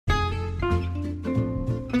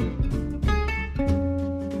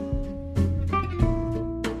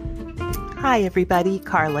Hi everybody,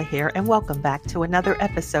 Carla here, and welcome back to another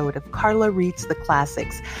episode of Carla Reads the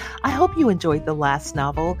Classics. I hope you enjoyed the last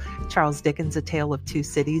novel, Charles Dickens' A Tale of Two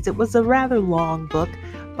Cities. It was a rather long book,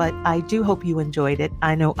 but I do hope you enjoyed it.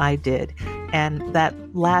 I know I did. And that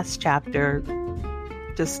last chapter,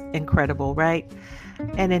 just incredible, right?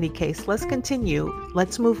 In any case, let's continue.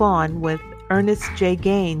 Let's move on with Ernest J.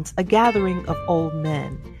 Gaines, A Gathering of Old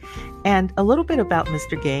Men. And a little bit about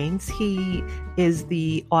Mr. Gaines. He is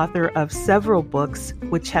the author of several books,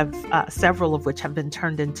 several of which have been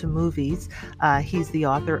turned into movies. He's the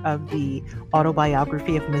author of the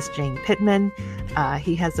autobiography of Miss Jane Pittman.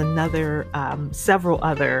 He has several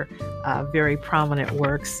other very prominent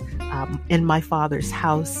works, In My Father's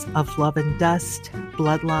House, Of Love and Dust,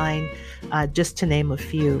 Bloodline, just to name a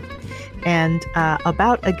few. And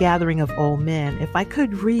about A Gathering of Old Men, if I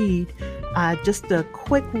could read just a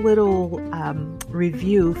quick little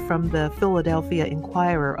review from the Philadelphia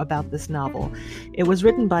Inquirer about this novel. It was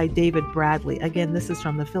written by David Bradley. Again, this is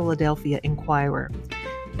from the Philadelphia Inquirer.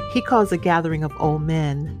 He calls A Gathering of Old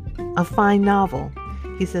Men a fine novel.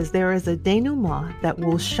 He says there is a denouement that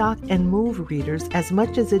will shock and move readers as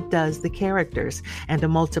much as it does the characters, and a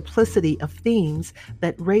multiplicity of themes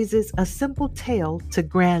that raises a simple tale to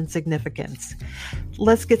grand significance.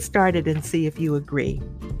 Let's get started and see if you agree.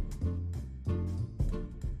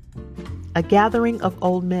 A Gathering of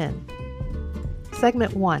Old Men.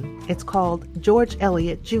 Segment 1. It's called George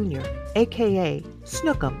Eliot Jr., a.k.a.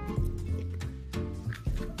 Snookum.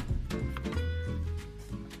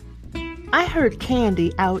 I heard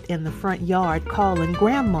Candy out in the front yard calling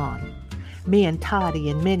Grandma. Me and Toddy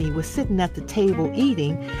and Minnie was sitting at the table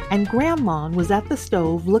eating, and Grandma was at the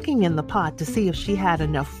stove looking in the pot to see if she had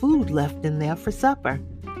enough food left in there for supper.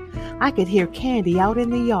 I could hear Candy out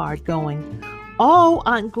in the yard going, "Oh,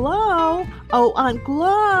 Aunt Glo! Oh, Aunt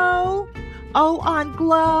Glo! Oh, Aunt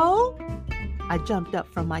Glo!" I jumped up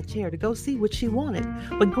from my chair to go see what she wanted,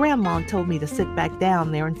 but Grandma told me to sit back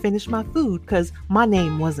down there and finish my food because my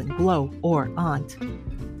name wasn't Glo or Aunt.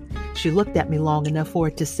 She looked at me long enough for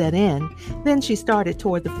it to set in. Then she started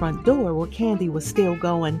toward the front door where Candy was still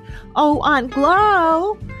going, "Oh, Aunt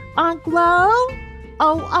Glo! Aunt Glo!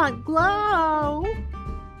 Oh, Aunt Glo!"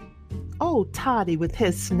 Old Toddy, with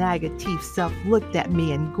his snagger teeth self, looked at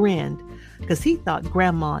me and grinned, because he thought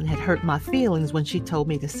Grandma had hurt my feelings when she told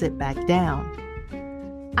me to sit back down.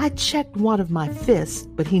 I checked one of my fists,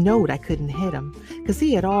 but he knowed I couldn't hit him, because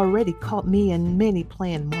he had already caught me and Minnie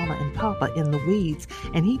playing Mama and Papa in the weeds,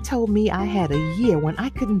 and he told me I had a year when I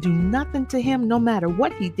couldn't do nothing to him no matter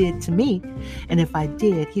what he did to me, and if I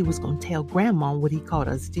did, he was going to tell Grandma what he caught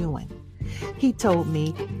us doing. He told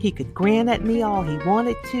me he could grin at me all he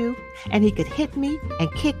wanted to, and he could hit me and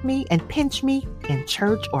kick me and pinch me in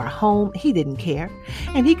church or home. He didn't care.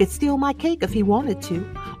 And he could steal my cake if he wanted to,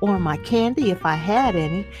 or my candy if I had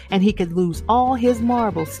any, and he could lose all his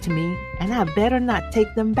marbles to me, and I better not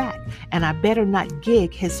take them back, and I better not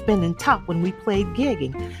gig his spinning top when we played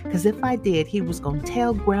gigging, because if I did, he was going to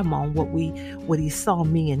tell Grandma what he saw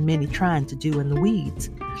me and Minnie trying to do in the weeds.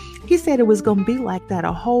 He said it was going to be like that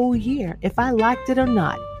a whole year, if I liked it or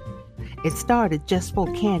not. It started just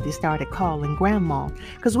before Candy started calling Grandma,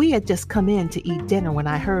 because we had just come in to eat dinner when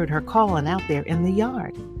I heard her calling out there in the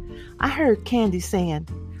yard. I heard Candy saying,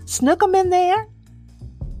 "Snookum in there?"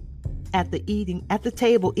 At the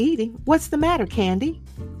table eating. "What's the matter, Candy?"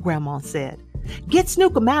 Grandma said. "Get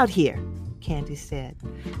Snookum out here," Candy said.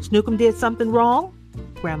 "Snookum did something wrong?"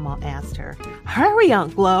 Grandma asked her. "Hurry,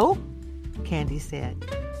 Aunt Glo," Candy said.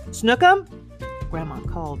 "Snookum," Grandma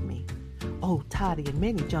called me. Oh, Toddy and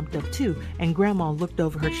Minnie jumped up too, and Grandma looked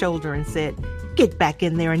over her shoulder and said, "Get back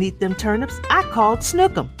in there and eat them turnips. I called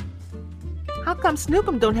Snookum." "How come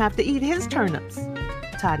Snookum don't have to eat his turnips?"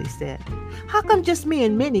 Toddy said. "How come just me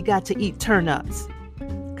and Minnie got to eat turnips?"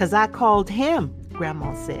 "'Cause I called him,"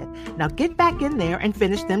 Grandma said. "Now get back in there and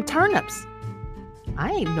finish them turnips."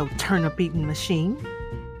 "I ain't no turnip eating machine,"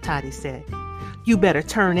 Toddy said. "You better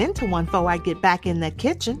turn into one before I get back in that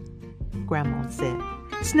kitchen," Grandma said.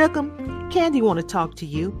 "Snookum, Candy want to talk to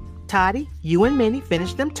you. Toddy, you and Minnie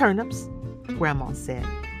finish them turnips," Grandma said.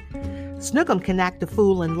 "Snookum can act a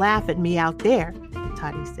fool and laugh at me out there,"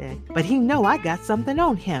 Toddy said, "but he know I got something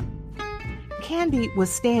on him." Candy was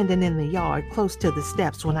standing in the yard close to the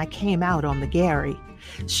steps when I came out on the Gary.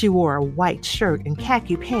 She wore a white shirt and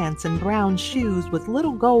khaki pants and brown shoes with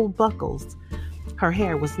little gold buckles. Her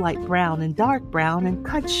hair was light brown and dark brown and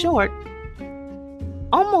cut short,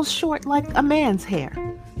 almost short like a man's hair.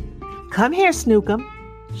 "Come here, Snookum,"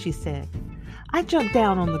 she said. I jumped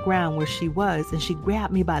down on the ground where she was, and she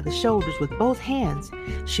grabbed me by the shoulders with both hands.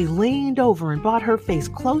 She leaned over and brought her face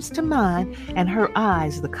close to mine, and her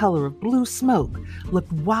eyes, the color of blue smoke,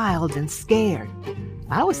 looked wild and scared.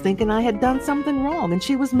 I was thinking I had done something wrong, and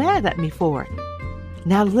she was mad at me for it.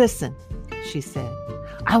 "Now listen," she said.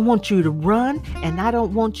 "I want you to run, and I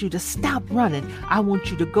don't want you to stop running. I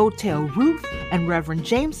want you to go tell Ruth and Reverend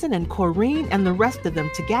Jameson and Corinne and the rest of them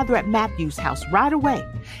to gather at Matthew's house right away.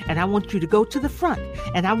 And I want you to go to the front,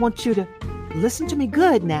 and I want you to listen to me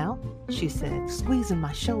good now," she said, squeezing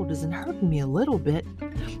my shoulders and hurting me a little bit.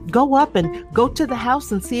 "Go up and go to the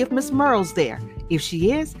house and see if Miss Merle's there. If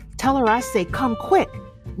she is, tell her I say come quick.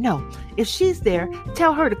 No, if she's there,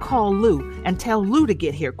 tell her to call Lou and tell Lou to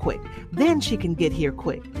get here quick. Then she can get here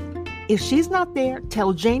quick. If she's not there,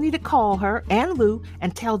 tell Janie to call her and Lou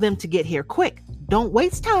and tell them to get here quick. Don't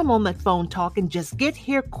waste time on that phone talking. Just get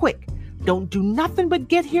here quick. Don't do nothing but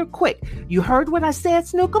get here quick. You heard what I said,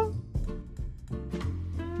 Snookum?"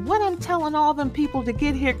 "What I'm telling all them people to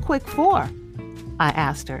get here quick for?" I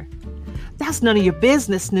asked her. "That's none of your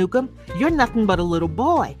business, Snookum. You're nothing but a little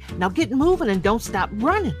boy. Now get moving and don't stop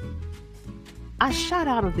running." I shot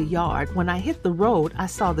out of the yard. When I hit the road, I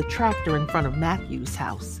saw the tractor in front of Matthew's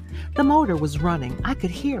house. The motor was running. I could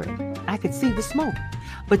hear it. I could see the smoke.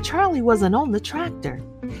 But Charlie wasn't on the tractor.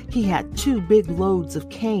 He had 2 big loads of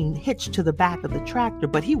cane hitched to the back of the tractor,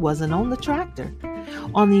 but he wasn't on the tractor.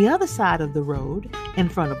 On the other side of the road, in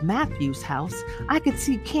front of Matthew's house, I could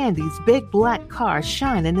see Candy's big black car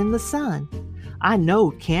shining in the sun. I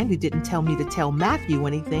know Candy didn't tell me to tell Matthew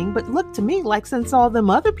anything, but looked to me like since all them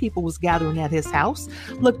other people was gathering at his house,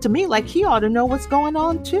 looked to me like he ought to know what's going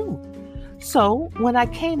on too. So when I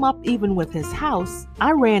came up even with his house,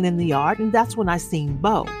 I ran in the yard, and that's when I seen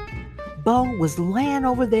Bo. Bo was laying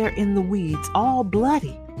over there in the weeds, all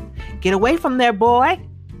bloody. "Get away from there, boy,"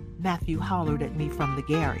 Matthew hollered at me from the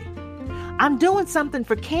Gary. "I'm doing something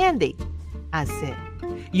for Candy," I said.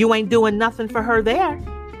 "You ain't doing nothing for her there,"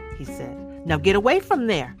 he said. "Now get away from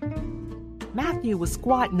there." Matthew was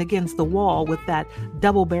squatting against the wall with that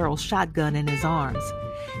double-barrel shotgun in his arms.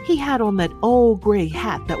 He had on that old gray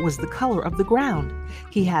hat that was the color of the ground.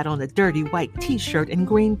 He had on a dirty white t-shirt and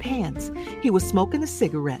green pants. He was smoking a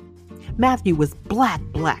cigarette. Matthew was black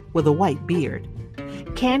with a white beard.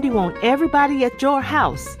 "Candy want everybody at your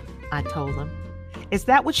house," I told him. "Is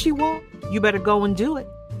that what she want? You better go and do it,"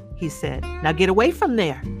 he said. "Now get away from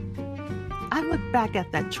there." I looked back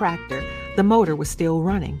at that tractor. The motor was still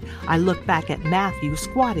running. I looked back at Matthew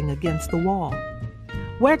squatting against the wall.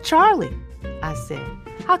 "Where Charlie?" I said.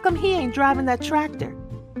 "How come he ain't driving that tractor?"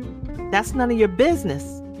 "That's none of your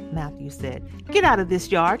business," Matthew said. "Get out of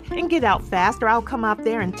this yard and get out fast, or I'll come out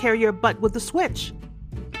there and tear your butt with the switch."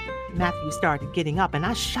 Matthew started getting up, and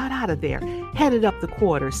I shot out of there, headed up the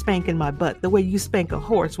quarter, spanking my butt the way you spank a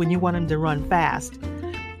horse when you want him to run fast.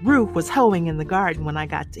 Ruth was hoeing in the garden when I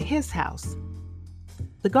got to his house.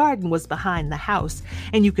 The garden was behind the house,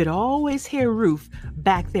 and you could always hear Ruth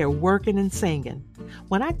back there working and singing.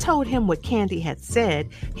 When I told him what Candy had said,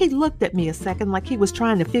 he looked at me a second like he was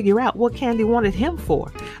trying to figure out what Candy wanted him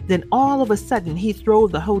for. Then all of a sudden, he threw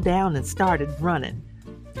the hoe down and started running.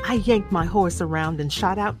 I yanked my horse around and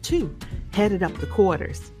shot out too, headed up the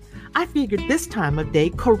quarters. I figured this time of day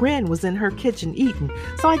Corinne was in her kitchen eating,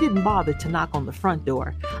 so I didn't bother to knock on the front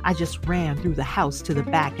door. I just ran through the house to the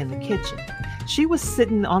back in the kitchen. She was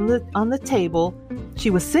sitting on the table. She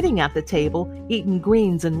was sitting at the table, eating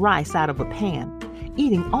greens and rice out of a pan,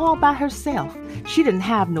 eating all by herself. She didn't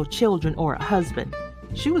have no children or a husband.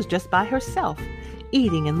 She was just by herself,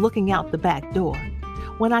 eating and looking out the back door.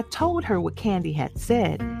 When I told her what Candy had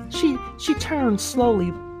said, she turned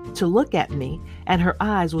slowly to look at me, and her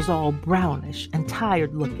eyes was all brownish and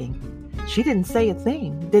tired looking. She didn't say a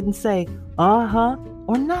thing, didn't say uh-huh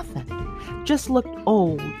or nothing. Just looked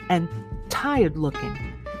old and tired looking,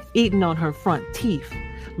 eating on her front teeth,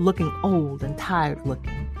 looking old and tired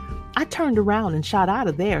looking. I turned around and shot out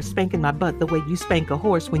of there, spanking my butt the way you spank a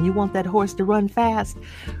horse when you want that horse to run fast.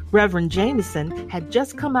 Reverend Jameson had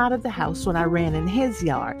just come out of the house when I ran in his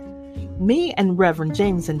yard. Me and Reverend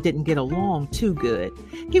Jameson didn't get along too good.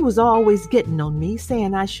 He was always getting on me,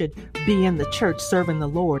 saying I should be in the church serving the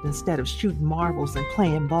Lord instead of shooting marbles and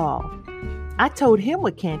playing ball. I told him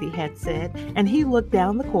what Candy had said, and he looked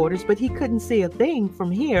down the quarters, but he couldn't see a thing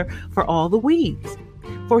from here for all the weeds.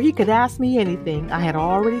 Before he could ask me anything, I had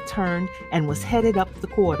already turned and was headed up the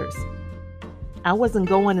quarters. I wasn't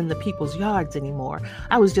going in the people's yards anymore.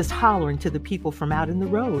 I was just hollering to the people from out in the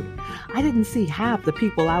road. I didn't see half the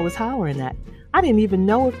people I was hollering at. I didn't even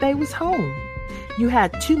know if they was home. You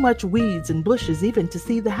had too much weeds and bushes even to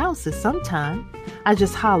see the houses sometime. I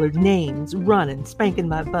just hollered names, running, spanking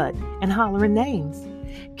my butt, and hollering names.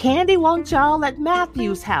 Candy want y'all at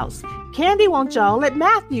Matthew's house. Candy want y'all at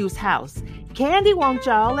Matthew's house. Candy want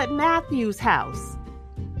y'all at Matthew's house.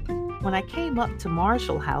 When I came up to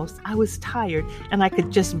Marshall House, I was tired and I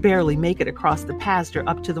could just barely make it across the pasture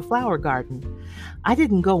up to the flower garden. I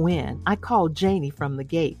didn't go in. I called Janie from the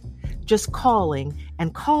gate, just calling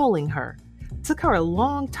and calling her. Took her a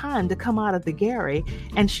long time to come out of the gary,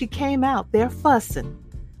 and she came out there fussing.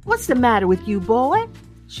 "What's the matter with you, boy?"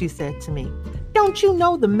 she said to me. "Don't you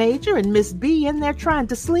know the Major and Miss B in there trying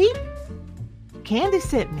to sleep?" "Candy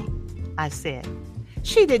sent me," I said.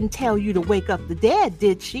 "She didn't tell you to wake up the dead,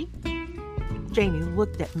 did she?" Janie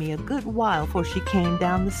looked at me a good while before she came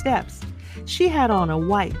down the steps. She had on a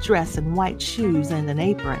white dress and white shoes and an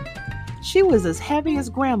apron. She was as heavy as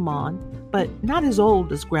Grandma, but not as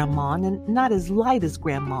old as Grandma and not as light as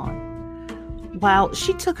Grandma. While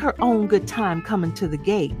she took her own good time coming to the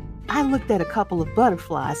gate, I looked at a couple of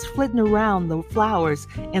butterflies flitting around the flowers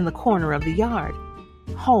in the corner of the yard.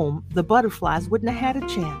 Home, the butterflies wouldn't have had a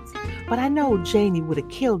chance, but I know Janie would have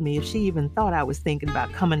killed me if she even thought I was thinking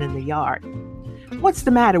about coming in the yard. "What's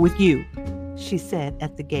the matter with you?" she said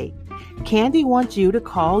at the gate. "Candy wants you to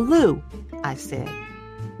call Lou," I said.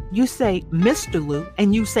 "You say Mr. Lou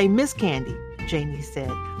and you say Miss Candy," Janie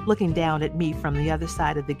said, looking down at me from the other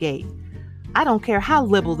side of the gate. "I don't care how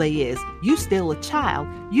little they is. You still a child.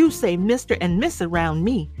 You say Mr. and Miss around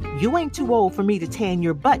me. You ain't too old for me to tan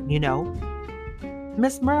your butt, you know."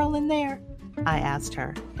 "Miss Merle in there?" I asked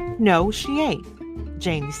her. "No, she ain't,"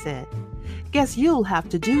 Janie said. "Guess you'll have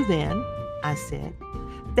to do then," I said.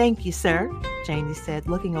 "Thank you, sir," Janie said,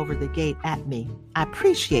 looking over the gate at me. "I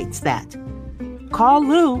appreciates that." "Call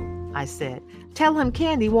Lou," I said. "Tell him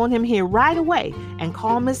Candy want him here right away, and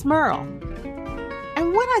call Miss Merle."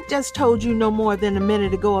 "And what I just told you no more than a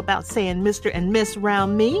minute ago about saying Mr. and Miss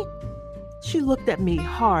round me?" She looked at me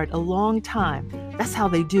hard a long time. That's how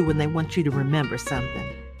they do when they want you to remember something.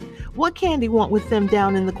 "What Candy want with them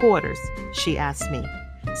down in the quarters?" she asked me.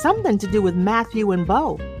 "Something to do with Matthew and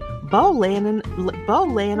Bo. Bo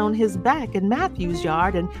laying on his back in Matthew's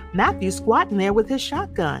yard, and Matthew squatting there with his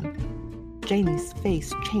shotgun." Janie's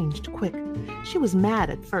face changed quick. She was mad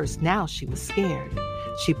at first. Now she was scared.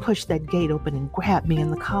 She pushed that gate open and grabbed me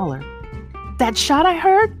in the collar. "That shot I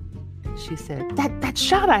heard?" she said. That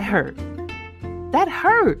shot I heard." "That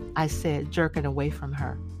hurt," I said, jerking away from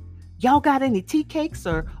her. "Y'all got any tea cakes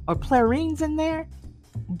or clarines in there?"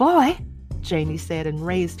 "Boy," Janie said, and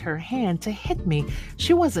raised her hand to hit me.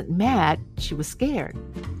 She wasn't mad. She was scared.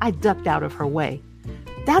 I ducked out of her way.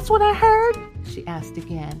 "That's what I heard?" she asked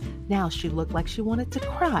again. Now she looked like she wanted to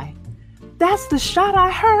cry. "That's the shot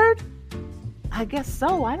I heard?" "I guess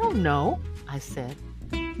so. I don't know," I said.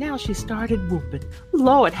 Now she started whooping.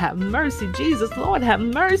 "Lord have mercy, Jesus, Lord have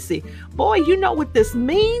mercy. Boy, you know what this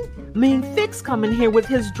mean? Mean Fix coming here with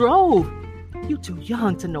his drove. You too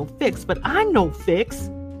young to know Fix, but I know Fix."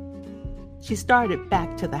 She started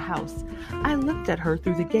back to the house. I looked at her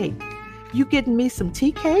through the gate. "You getting me some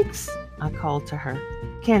tea cakes?" I called to her.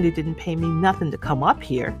 Candy didn't pay me nothing to come up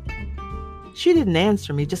here. She didn't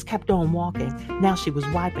answer me, just kept on walking. Now she was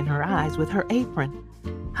wiping her eyes with her apron.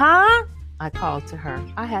 "Huh?" I called to her.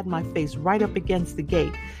 I had my face right up against the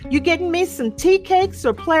gate. "You getting me some tea cakes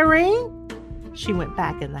or clarine?" She went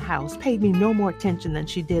back in the house, paid me no more attention than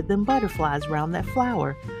she did them butterflies round that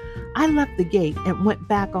flower. I left the gate and went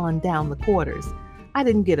back on down the quarters. I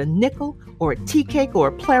didn't get a nickel or a tea cake or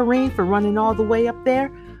a clarine for running all the way up there,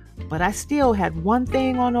 but I still had one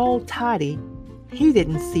thing on old Toddy. He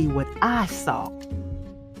didn't see what I saw.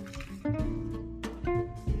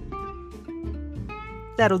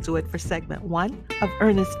 That'll do it for segment 1 of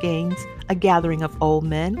Ernest Gaines, A Gathering of Old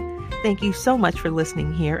Men. Thank you so much for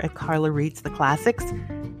listening here at Carla Reads the Classics.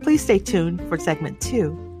 Please stay tuned for segment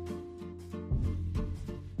 2.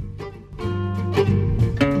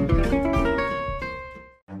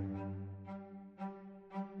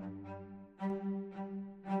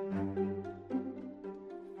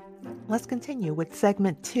 Let's continue with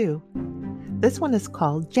segment 2. This one is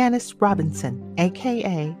called Janice Robinson,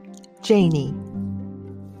 aka Janie.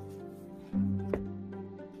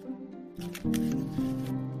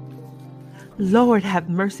 Lord have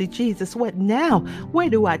mercy, Jesus, what now? Where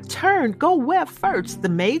do I turn? Go where first? The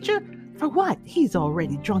Major? For what? He's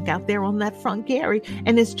already drunk out there on that front gary,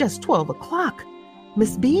 and it's just 12 o'clock.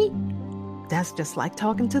 Miss B? That's just like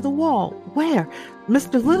talking to the wall. Where?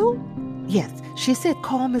 Mr. Lou? Yes, she said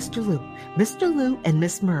call Mr. Lou. Mr. Lou and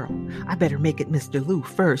Miss Merle. I better make it Mr. Lou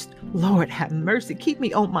first. Lord have mercy, keep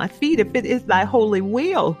me on my feet if it is thy holy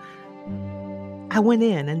will. I went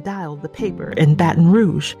in and dialed the paper in Baton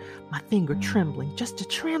Rouge, my finger trembling, just a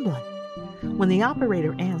trembling. When the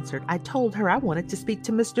operator answered, I told her I wanted to speak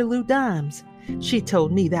to Mr. Lou Dimes. She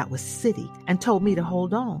told me that was City and told me to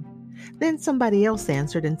hold on. Then somebody else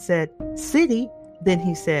answered and said, City? Then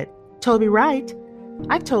he said, Toby Wright.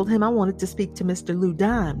 I told him I wanted to speak to Mr. Lou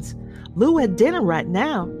Dimes. Lou at dinner right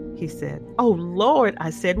now, he said. Oh, Lord, I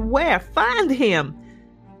said, where? Find him.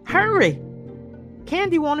 Hurry.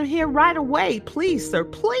 Candy wanted here right away. Please, sir,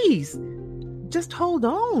 please. Just hold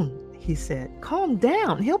on, he said. Calm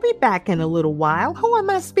down. He'll be back in a little while. Who am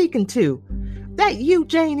I speaking to? That you,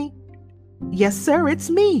 Janie? Yes, sir,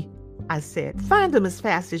 it's me, I said. Find him as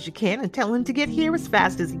fast as you can and tell him to get here as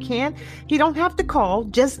fast as he can. He don't have to call.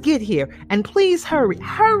 Just get here. And please hurry.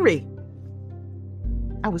 Hurry.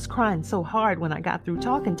 I was crying so hard when I got through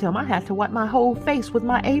talking to him, I had to wipe my whole face with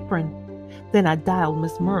my apron. Then I dialed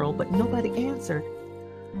Miss Merle, but nobody answered.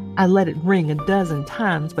 I let it ring a dozen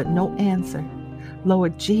times, but no answer.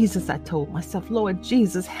 Lord Jesus, I told myself, Lord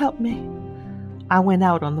Jesus, help me. I went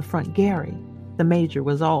out on the front galley. The major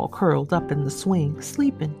was all curled up in the swing,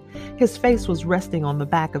 sleeping. His face was resting on the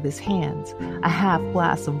back of his hands, a half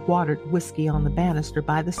glass of watered whiskey on the banister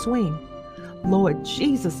by the swing. Lord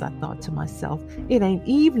Jesus, I thought to myself, it ain't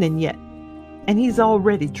evening yet, and he's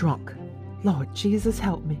already drunk. Lord Jesus,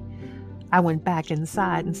 help me. I went back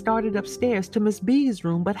inside and started upstairs to Miss B's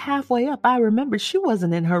room, but halfway up I remembered she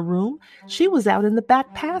wasn't in her room. She was out in the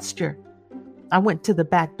back pasture. I went to the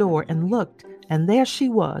back door and looked, and there she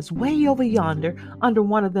was, way over yonder, under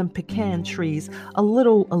one of them pecan trees, a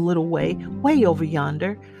little way over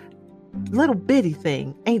yonder. Little bitty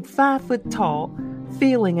thing, ain't 5 foot tall,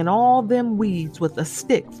 feeling in all them weeds with a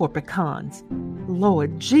stick for pecans.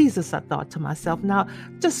 Lord Jesus, I thought to myself, now,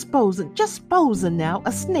 just supposing now,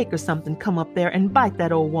 a snake or something come up there and bite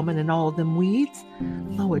that old woman in all them weeds.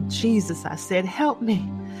 Lord Jesus, I said, help me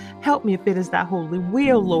if it is thy holy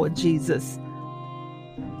will, Lord Jesus.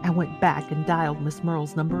 I went back and dialed Miss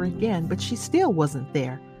Merle's number again, but she still wasn't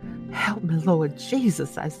there. Help me, Lord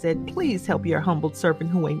Jesus, I said, please help your humble servant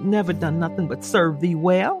who ain't never done nothing but serve thee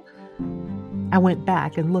well. I went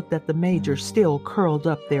back and looked at the major still curled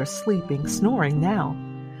up there sleeping, snoring now.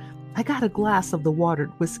 I got a glass of the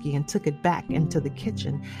watered whiskey and took it back into the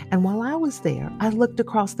kitchen, and while I was there, I looked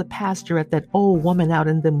across the pasture at that old woman out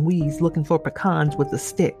in them weeds looking for pecans with a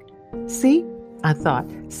stick. See, I thought,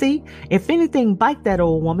 see, if anything bite that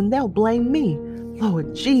old woman, they'll blame me.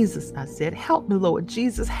 Lord Jesus, I said, help me, Lord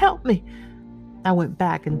Jesus, help me. I went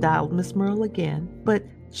back and dialed Miss Merle again, but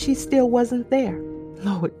she still wasn't there.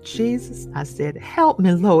 Lord Jesus, I said, help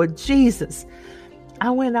me, Lord Jesus. I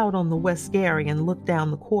went out on the west galley and looked down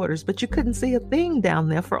the quarters, but you couldn't see a thing down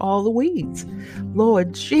there for all the weeds.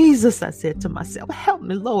 Lord Jesus, I said to myself, help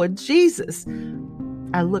me, Lord Jesus.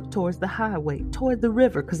 I looked towards the highway, toward the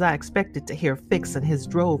river, because I expected to hear Fix and his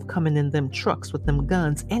drove coming in them trucks with them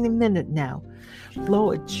guns any minute now.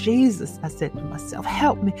 Lord Jesus, I said to myself,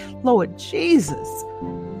 help me, Lord Jesus.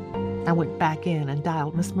 I went back in and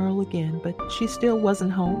dialed Miss Merle again, but she still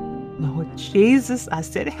wasn't home. Lord Jesus, I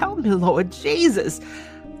said, help me, Lord Jesus.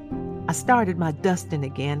 I started my dusting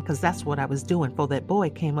again, because that's what I was doing before that boy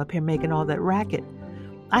came up here making all that racket.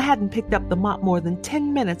 I hadn't picked up the mop more than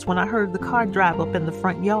 10 minutes when I heard the car drive up in the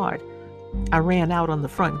front yard. I ran out on the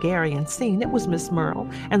front galley and seen it was Miss Merle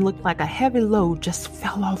and looked like a heavy load just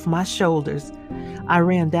fell off my shoulders. I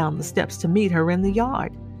ran down the steps to meet her in the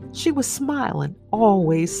yard. She was smiling,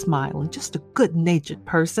 always smiling, just a good-natured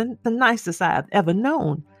person, the nicest I have ever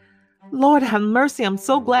known. Lord have mercy, I'm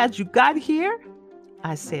so glad you got here,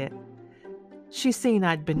 I said. She seen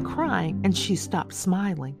I'd been crying and she stopped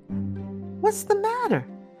smiling. What's the matter?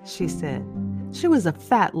 She said. She was a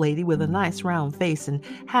fat lady with a nice round face and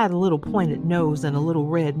had a little pointed nose and a little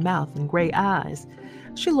red mouth and gray eyes.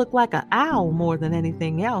 She looked like an owl more than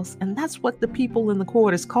anything else, and that's what the people in the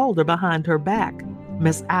quarters called her behind her back,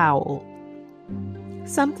 Miss Owl.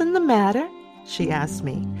 Something the matter? She asked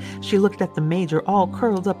me. She looked at the major all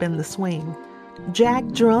curled up in the swing. Jack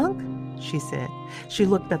drunk? She said. She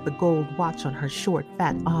looked at the gold watch on her short,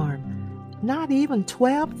 fat arm. Not even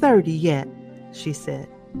 12:30 yet, she said.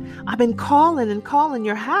 I've been calling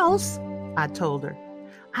your house, I told her.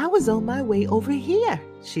 I was on my way over here,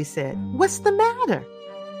 she said. What's the matter?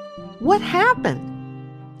 What happened?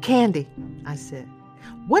 Candy, I said.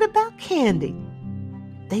 What about Candy?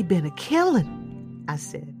 They been a killing, I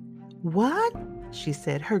said. What? She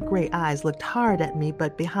said. Her gray eyes looked hard at me,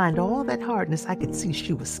 but behind all that hardness, I could see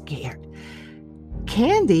she was scared.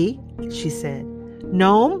 Candy, she said.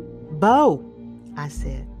 No, Bo, I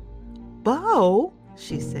said. Bo,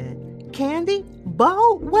 she said. Candy?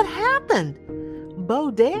 Bo? What happened? Bo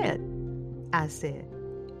dead. I said.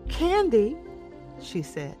 Candy? She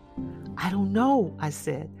said. I don't know, I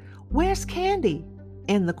said. Where's Candy?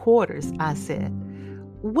 In the quarters, I said.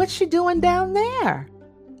 What's she doing down there?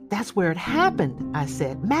 That's where it happened, I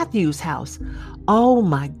said. Matthew's house. Oh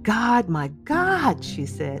my God, she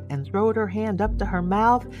said, and throwed her hand up to her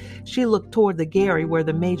mouth. She looked toward the Gary where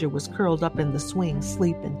the Major was curled up in the swing,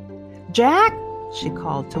 sleeping. Jack, she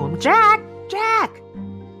called to him. Jack, Jack.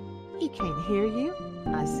 He can't hear you,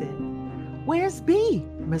 I said. Where's Bee?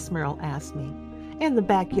 Miss Merrill asked me. In the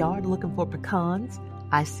backyard looking for pecans,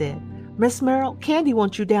 I said. Miss Merrill, Candy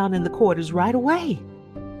wants you down in the quarters right away.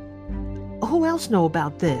 Who else know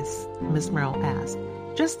about this? Miss Merrill asked.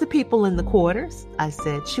 Just the people in the quarters, I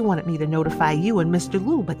said. She wanted me to notify you and Mr.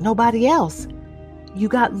 Lou, but nobody else. You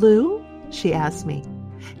got Lou? She asked me.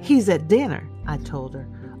 He's at dinner, I told her.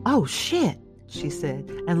 Oh, shit, she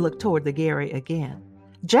said, and looked toward the Gary again.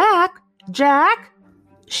 Jack, Jack,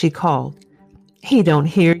 she called. He don't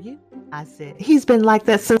hear you, I said. He's been like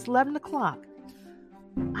that since 11 o'clock.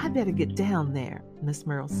 I better get down there, Miss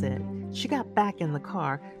Merrill said. She got back in the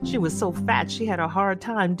car. She was so fat she had a hard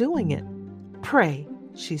time doing it. Pray,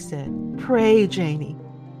 she said. Pray, Janie.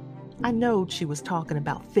 I knowed she was talking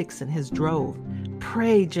about fixing his drove.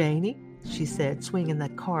 Pray, Janie, she said, swinging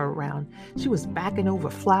that car around. She was backing over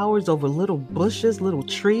flowers, over little bushes, little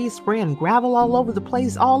trees, spraying gravel all over the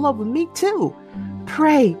place, all over me too.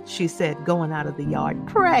 Pray, she said, going out of the yard.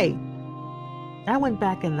 Pray. I went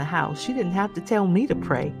back in the house. She didn't have to tell me to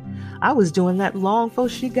pray. I was doing that long before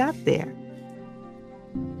she got there.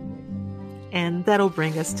 And that'll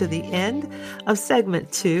bring us to the end of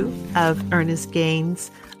segment 2 of Ernest Gaines'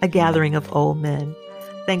 A Gathering of Old Men.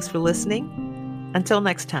 Thanks for listening. Until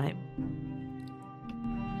next time.